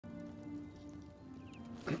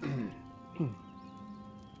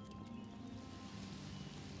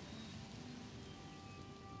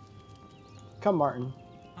Come, Martin.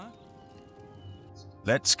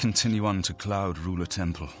 Let's continue on to Cloud Ruler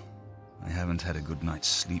Temple. I haven't had a good night's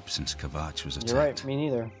sleep since Kavach was attacked. You're right, me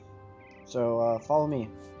neither. So, follow me.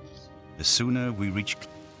 The sooner we reach...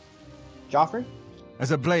 Joffrey?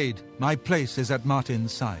 As a blade, my place is at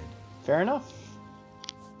Martin's side. Fair enough.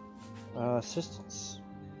 Assistance.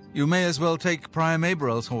 You may as well take Prior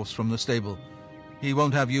Mabrel's horse from the stable. He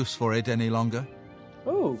won't have use for it any longer.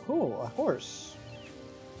 Oh, cool. A horse.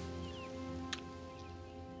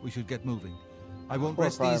 We should get moving. I won't Poor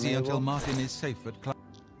rest Prior easy until Mabrel. Martin is safe at Cloud.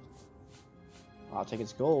 I'll take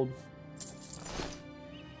its gold.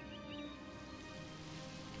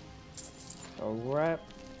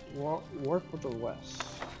 Work with the west.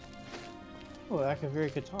 Oh,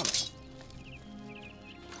 Akaviri Katana.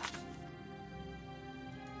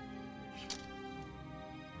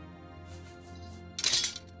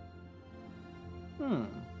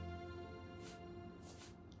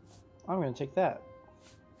 I'm gonna take that.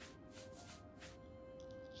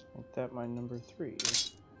 Make that my number 3.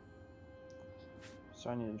 So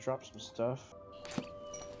I need to drop some stuff.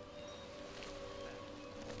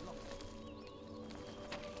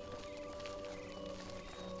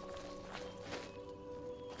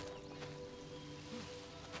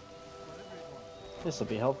 This will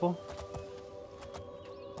be helpful.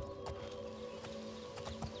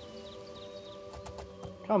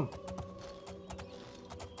 Come.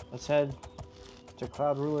 Let's head to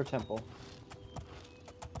Cloud Ruler Temple.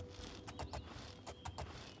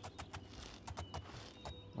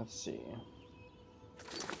 Let's see.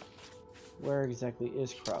 Where exactly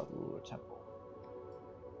is Cloud Ruler Temple?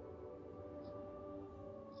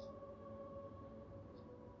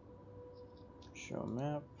 Show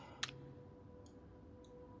map.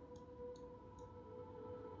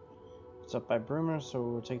 It's up by Broomer, so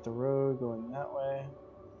we'll take the road going that way.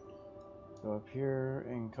 Go up here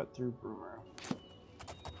and cut through Broomer.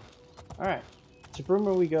 Alright, to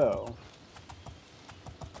Broomer we go.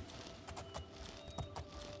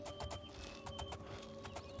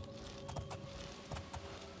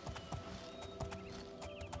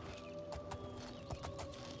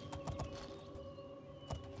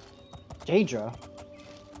 Daedra?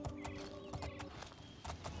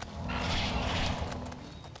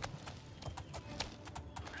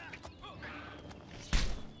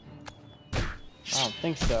 I don't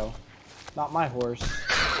think so. Not my horse.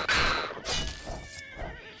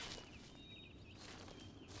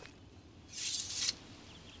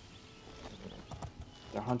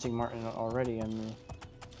 They're hunting Martin already on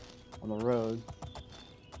the road.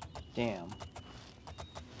 Damn.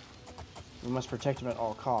 We must protect him at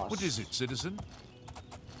all costs. What is it, citizen?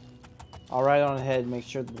 I'll ride on ahead and make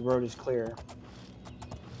sure that the road is clear.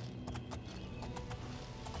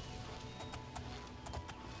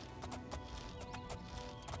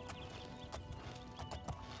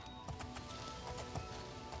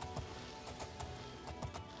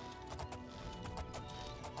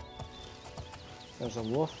 There's a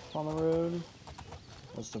wolf on the road.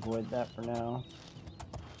 Let's avoid that for now.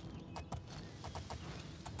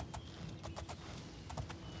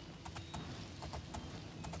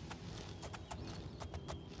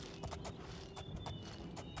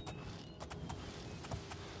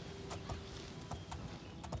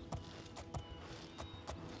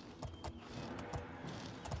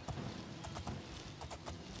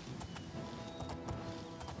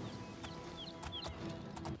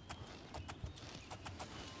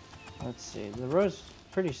 Let's see, the road's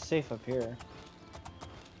pretty safe up here.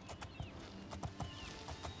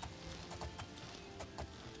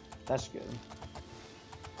 That's good.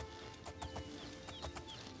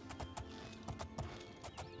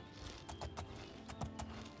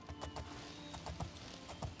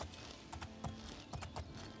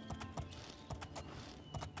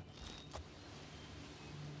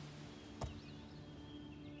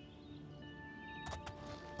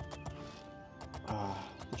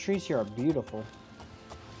 The trees here are beautiful.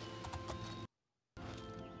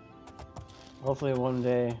 Hopefully one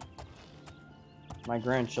day my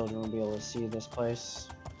grandchildren will be able to see this place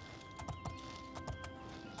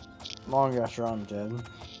long after I'm dead.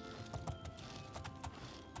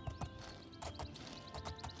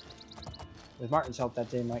 With Martin's help, that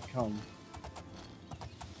day might come.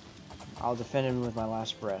 I'll defend him with my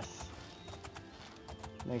last breath.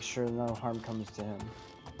 Make sure no harm comes to him.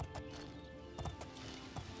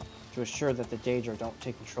 To assure that the Daedra don't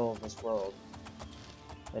take control of this world.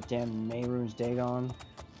 That damn Mehrunes Dagon.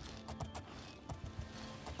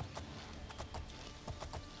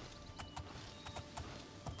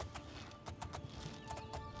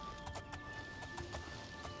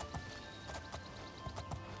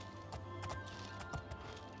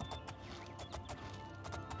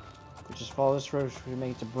 Just follow this road if we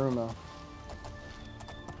make it to Bruma.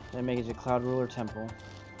 Then make it to Cloud Ruler Temple.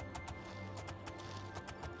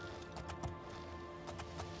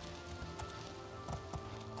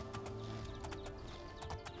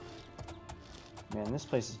 Man, this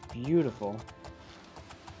place is beautiful.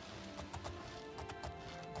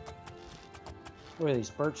 Look at these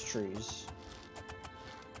birch trees.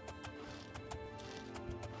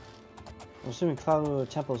 I'm assuming Cloud Ruler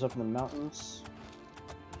Temple is up in the mountains.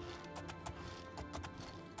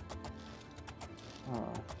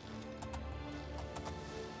 Oh.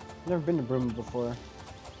 Never been to Bruma before.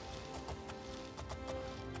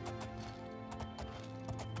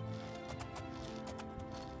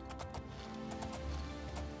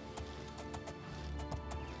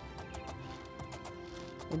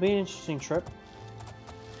 It'll be an interesting trip.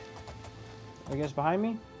 I guess behind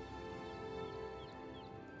me?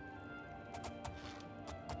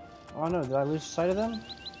 Oh no, did I lose sight of them?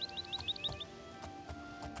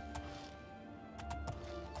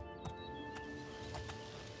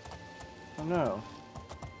 Oh no.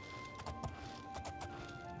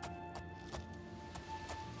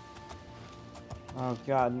 Oh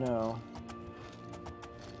god, no.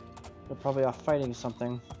 They're probably off fighting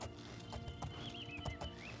something.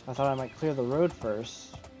 I thought I might clear the road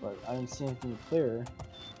first, but I didn't see anything to clear.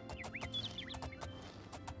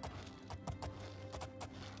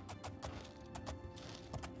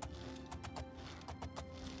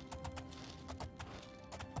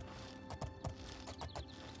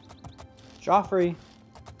 Joffrey!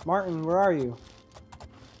 Martin, where are you?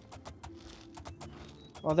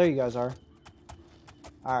 Oh, there you guys are.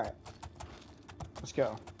 Alright. Let's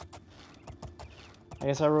go. I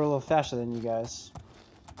guess I rode a little faster than you guys.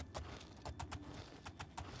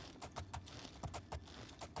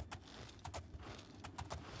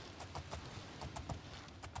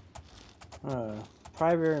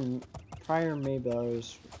 Prior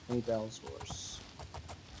Maybell's horse.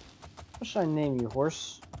 What should I name you,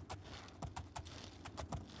 horse?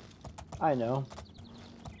 I know.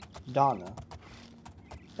 Donna.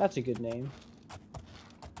 That's a good name.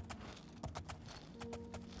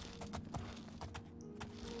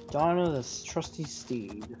 Donna the trusty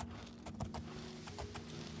steed.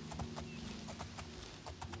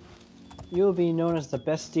 You will be known as the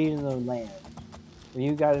best steed in the land, where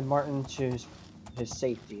you guided Martin to his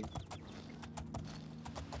safety.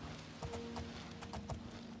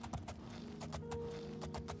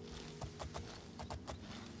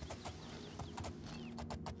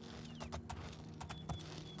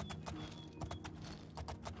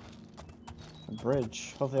 A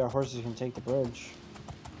bridge. Hopefully our horses can take the bridge.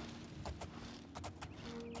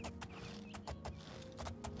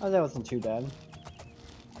 Oh, that wasn't too bad.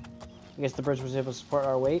 I guess the bridge was able to support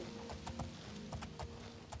our weight.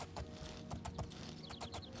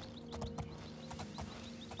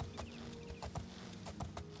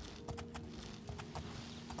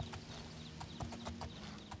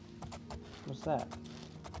 What's that?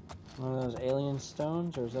 One of those alien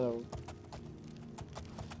stones, or is that a...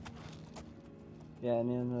 Yeah, and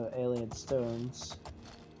then the alien stones.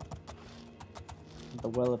 The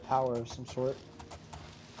well of power of some sort.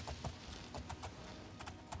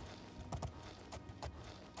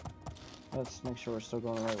 Let's make sure we're still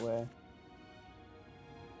going the right way.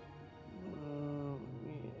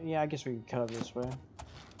 Yeah, I guess we can cut up this way.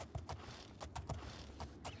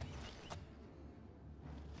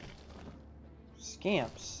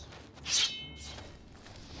 Scamps.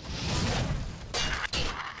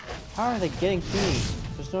 How are they getting to me?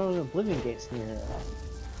 There's no Oblivion gates near here.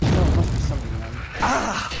 No, it must be something then.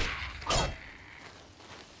 Ah!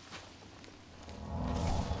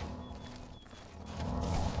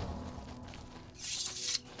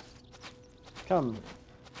 Come,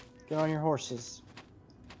 get on your horses.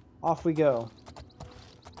 Off we go.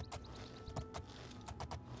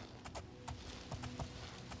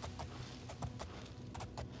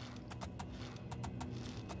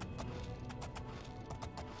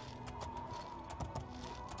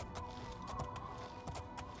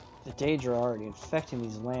 The Daedra are already infecting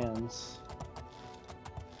these lands.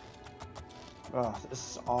 Oh,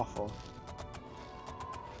 this is awful.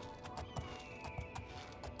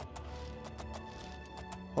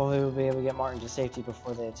 Hopefully we'll be able to get Martin to safety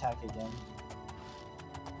before they attack again.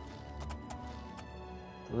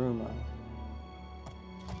 Bruma.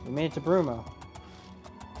 We made it to Bruma.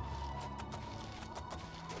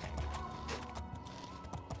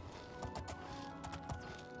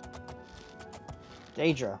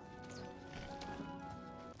 Daedra.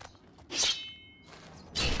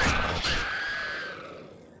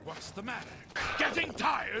 What's the matter? Getting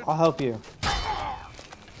tired? I'll help you.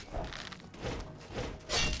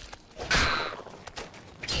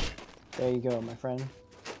 There you go, my friend.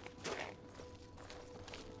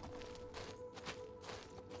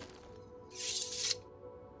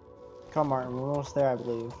 Come, Martin. We're almost there, I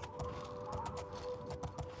believe.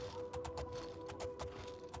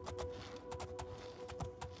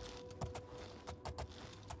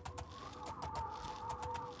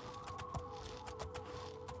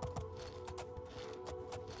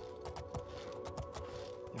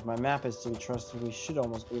 If my map is to be trusted, we should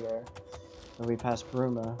almost be there. When we pass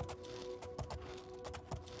Bruma.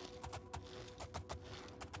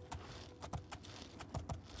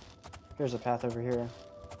 Here's a path over here.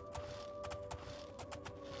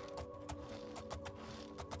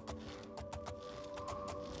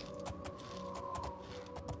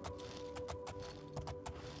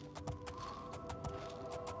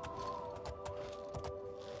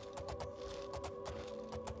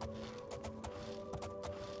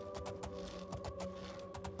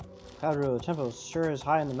 Cloud Ruler Temple sure is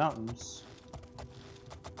high in the mountains.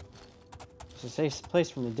 It's a safe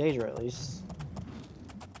place from the danger, at least.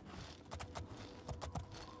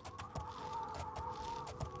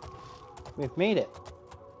 We've made it.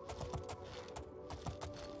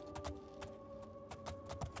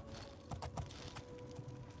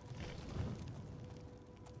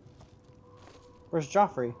 Where's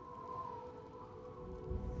Joffrey?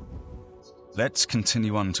 Let's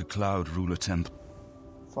continue on to Cloud Ruler Temple.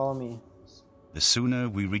 Follow me. The sooner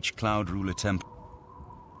we reach Cloud Ruler Temple...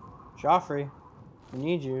 Joffrey, we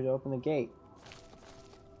need you to open the gate.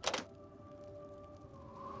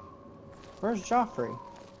 Where's Joffrey?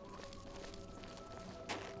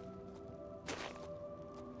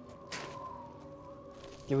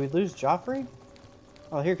 Did we lose Joffrey?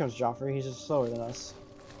 Oh, here comes Joffrey. He's just slower than us.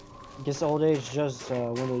 I guess old age does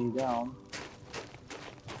dwindle you down.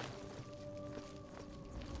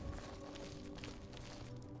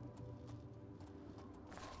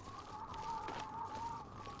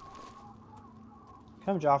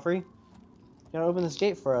 Come, Joffrey. You gotta open this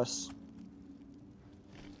gate for us.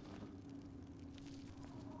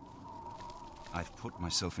 I've put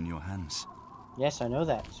myself in your hands. Yes, I know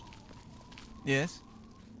that. Yes?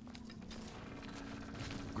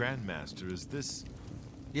 Grandmaster, is this...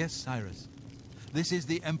 Yes, Cyrus. This is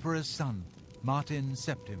the Emperor's son, Martin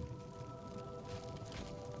Septim.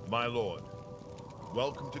 My lord,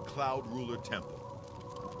 welcome to Cloud Ruler Temple.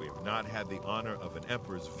 We have not had the honor of an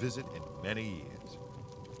emperor's visit in many years.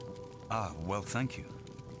 Ah, well, thank you.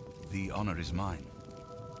 The honor is mine.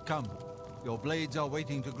 Come. Your blades are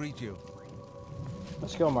waiting to greet you.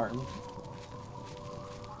 Let's go, Martin.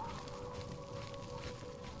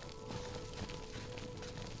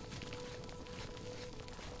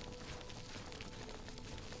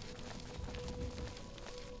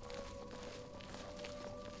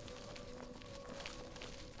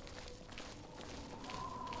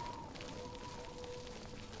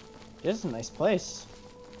 This is a nice place.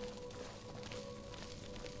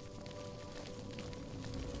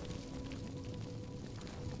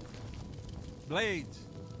 Blades,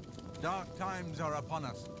 dark times are upon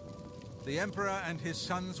us. The Emperor and his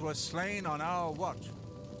sons were slain on our watch.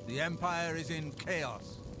 The Empire is in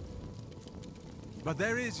chaos. But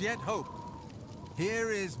there is yet hope.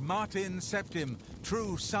 Here is Martin Septim,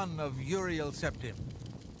 true son of Uriel Septim.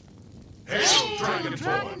 Hail,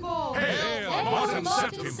 Dragonborn! Hail, Martin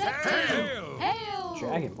Septim! Hail!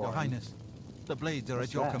 Dragonborn. Your Highness, the blades are What's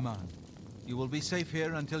at your that? command. You will be safe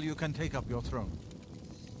here until you can take up your throne.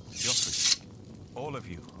 Joffrey, all of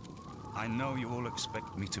you. I know you all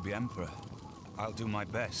expect me to be Emperor. I'll do my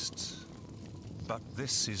best. But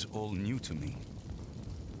this is all new to me.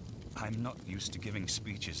 I'm not used to giving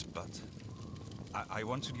speeches, but I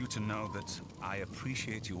wanted you to know that I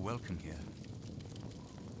appreciate your welcome here.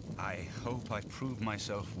 I hope I prove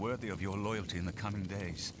myself worthy of your loyalty in the coming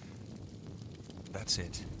days. That's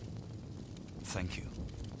it. Thank you.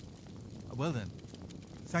 Well then,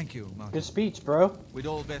 thank you, Martin. Good speech, bro. We'd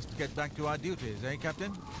all best get back to our duties, eh,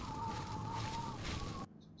 Captain?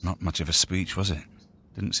 Not much of a speech, was it?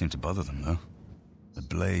 Didn't seem to bother them, though. The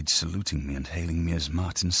blades saluting me and hailing me as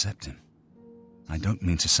Martin Septim. I don't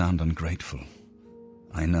mean to sound ungrateful.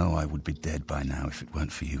 I know I would be dead by now if it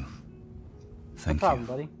weren't for you. Thank No problem, you.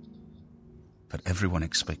 buddy. But everyone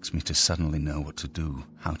expects me to suddenly know what to do,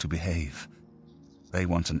 how to behave. They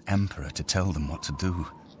want an emperor to tell them what to do,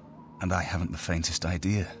 and I haven't the faintest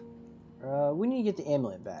idea. We need to get the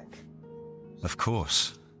amulet back. Of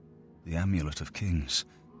course, the Amulet of Kings.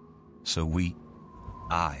 So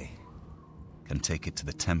I, can take it to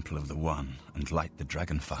the Temple of the One and light the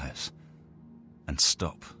dragon fires, and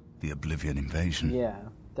stop the Oblivion invasion. Yeah,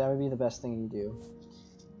 that would be the best thing you do.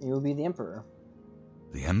 You will be the Emperor.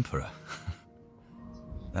 The Emperor?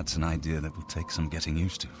 That's an idea that will take some getting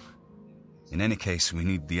used to. In any case, we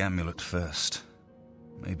need the amulet first.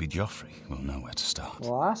 Maybe Joffrey will know where to start.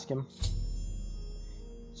 We'll ask him.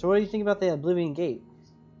 So what do you think about the Oblivion Gate?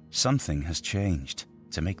 Something has changed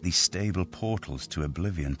to make these stable portals to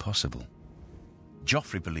Oblivion possible.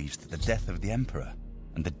 Joffrey believes that the death of the Emperor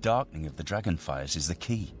and the darkening of the Dragonfires is the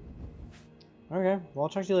key. Okay, well, I'll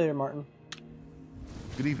talk to you later, Martin.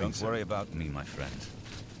 Good evening, Don't sir. worry about me, my friend.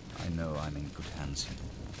 I know I'm in good hands here.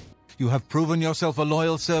 You have proven yourself a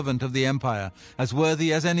loyal servant of the Empire, as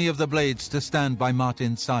worthy as any of the Blades to stand by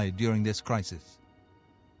Martin's side during this crisis.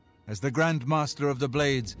 As the Grand Master of the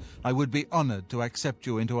Blades, I would be honored to accept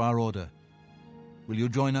you into our order. Will you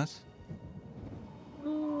join us?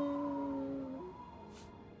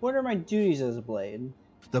 What are my duties as a blade?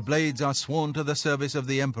 The Blades are sworn to the service of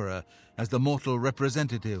the Emperor as the mortal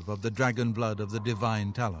representative of the dragon blood of the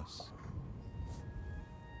divine Talos.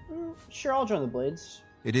 Sure, I'll join the Blades.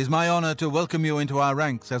 It is my honor to welcome you into our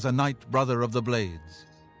ranks as a Knight Brother of the Blades.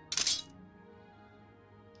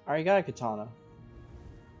 I already got a katana.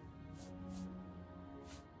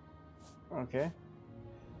 Okay.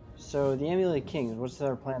 So, the Amulet of Kings, what's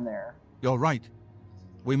their plan there? You're right.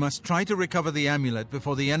 We must try to recover the amulet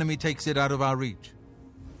before the enemy takes it out of our reach.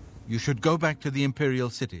 You should go back to the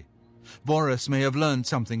Imperial City. Boris may have learned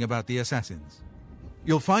something about the assassins.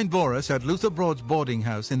 You'll find Boris at Luther Broad's boarding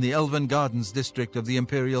house in the Elven Gardens district of the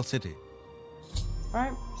Imperial City.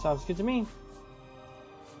 Alright, sounds good to me.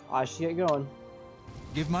 I should get going.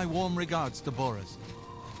 Give my warm regards to Boris.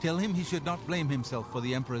 Tell him he should not blame himself for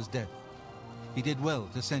the Emperor's death. He did well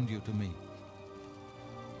to send you to me.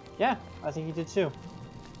 Yeah, I think he did too.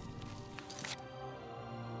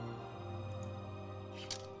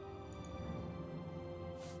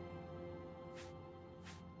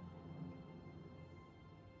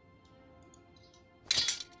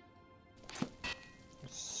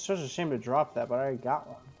 It's such a shame to drop that, but I already got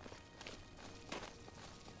one.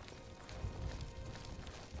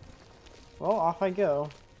 Well, off I go.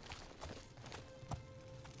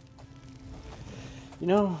 You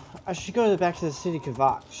know, I should go back to the city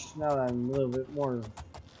Kavach now that I'm a little bit more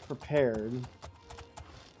prepared.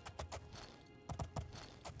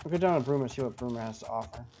 I'll go down to Bruma and see what Bruma has to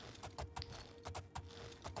offer.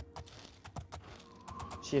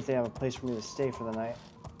 See if they have a place for me to stay for the night.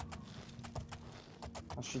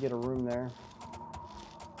 I should get a room there.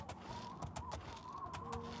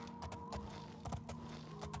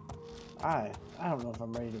 I don't know if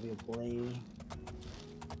I'm ready to be a blade.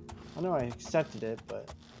 I know I accepted it, but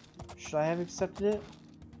should I have accepted it?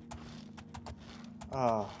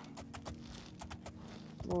 What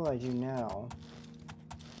will I do now?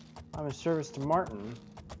 I'm in service to Martin.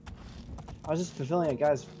 I was just fulfilling a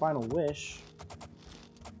guy's final wish.